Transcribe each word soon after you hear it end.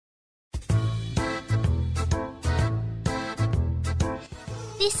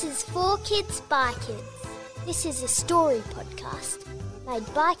This is For Kids by Kids. This is a story podcast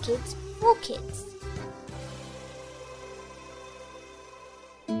made by kids for kids.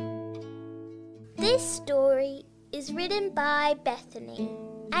 This story is written by Bethany,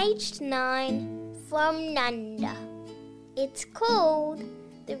 aged 9, from Nunda. It's called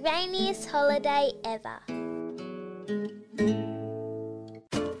The Rainiest Holiday Ever.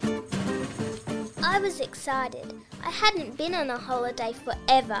 I was excited. I hadn't been on a holiday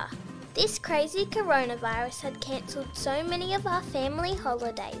forever. This crazy coronavirus had cancelled so many of our family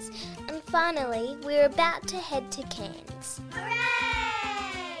holidays, and finally we were about to head to Cairns.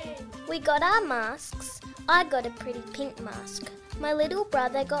 Hooray! We got our masks. I got a pretty pink mask. My little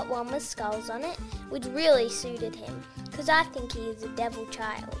brother got one with skulls on it, which really suited him, because I think he is a devil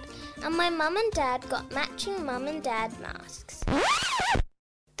child. And my mum and dad got matching mum and dad masks.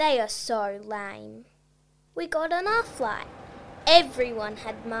 They are so lame. We got on our flight. Everyone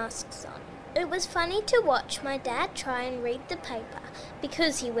had masks on. It was funny to watch my dad try and read the paper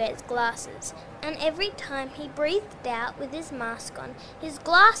because he wears glasses, and every time he breathed out with his mask on, his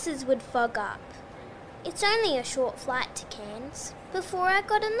glasses would fog up. It's only a short flight to Cairns. Before I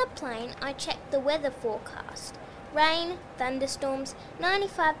got on the plane, I checked the weather forecast. Rain, thunderstorms,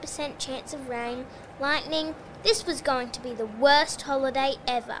 95% chance of rain, lightning. This was going to be the worst holiday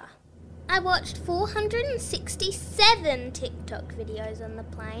ever. I watched 467 TikTok videos on the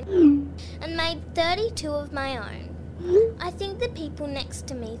plane and made 32 of my own. I think the people next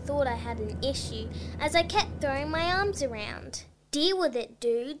to me thought I had an issue as I kept throwing my arms around. Deal with it,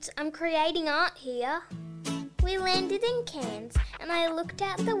 dudes. I'm creating art here. We landed in Cairns and I looked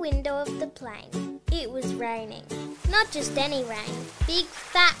out the window of the plane. It was raining. Not just any rain, big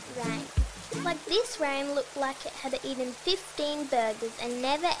fat rain. Like this rain looked like it had eaten 15 burgers and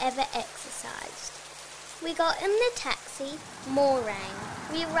never ever exercised. We got in the taxi, more rain.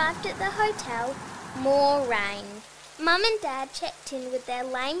 We arrived at the hotel, more rain. Mum and Dad checked in with their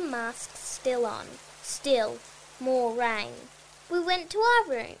lame masks still on. Still, more rain. We went to our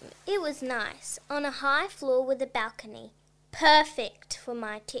room. It was nice, on a high floor with a balcony. Perfect for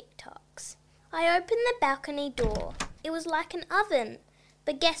my TikToks. I opened the balcony door. It was like an oven.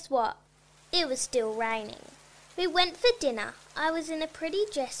 But guess what? It was still raining. We went for dinner. I was in a pretty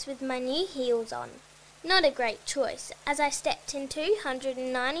dress with my new heels on. Not a great choice, as I stepped in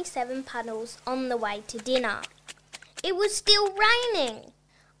 297 puddles on the way to dinner. It was still raining.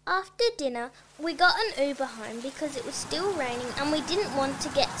 After dinner, we got an Uber home because it was still raining and we didn't want to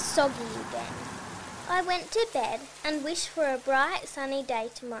get soggy again. I went to bed and wished for a bright sunny day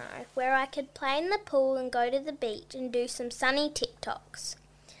tomorrow where I could play in the pool and go to the beach and do some sunny TikToks.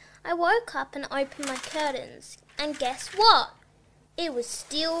 I woke up and opened my curtains, and guess what? It was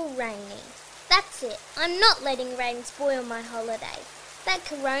still raining. That's it. I'm not letting rain spoil my holiday. That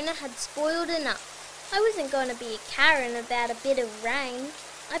corona had spoiled enough. I wasn't going to be a Karen about a bit of rain.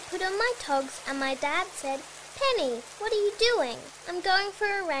 I put on my togs and my dad said, "Penny, what are you doing?" "I'm going for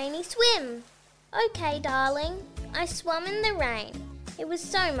a rainy swim." "Okay, darling." I swam in the rain. It was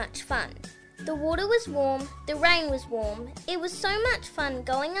so much fun. The water was warm, the rain was warm. It was so much fun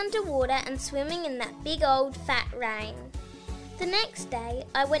going underwater and swimming in that big old fat rain. The next day,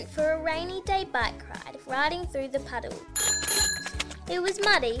 I went for a rainy day bike ride, riding through the puddles. It was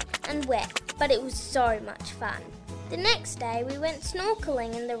muddy and wet, but it was so much fun. The next day, we went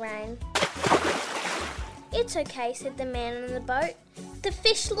snorkeling in the rain. "It's okay," said the man on the boat. "The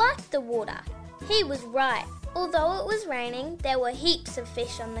fish liked the water." He was right. Although it was raining, there were heaps of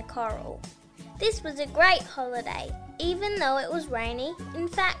fish on the coral. This was a great holiday, even though it was rainy. In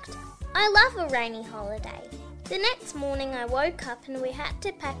fact, I love a rainy holiday. The next morning I woke up and we had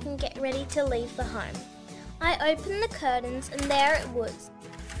to pack and get ready to leave for home. I opened the curtains and there it was.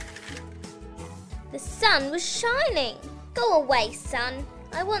 The sun was shining. Go away, sun.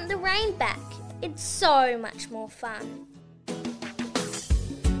 I want the rain back. It's so much more fun.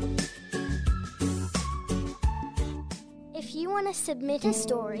 If you want to submit a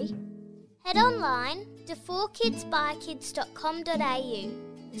story, head online to 4kidsbykids.com.au.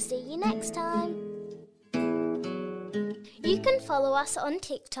 We'll see you next time. You can follow us on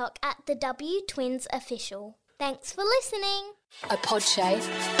TikTok at the W Twins Official. Thanks for listening. A Podshape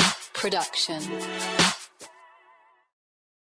production.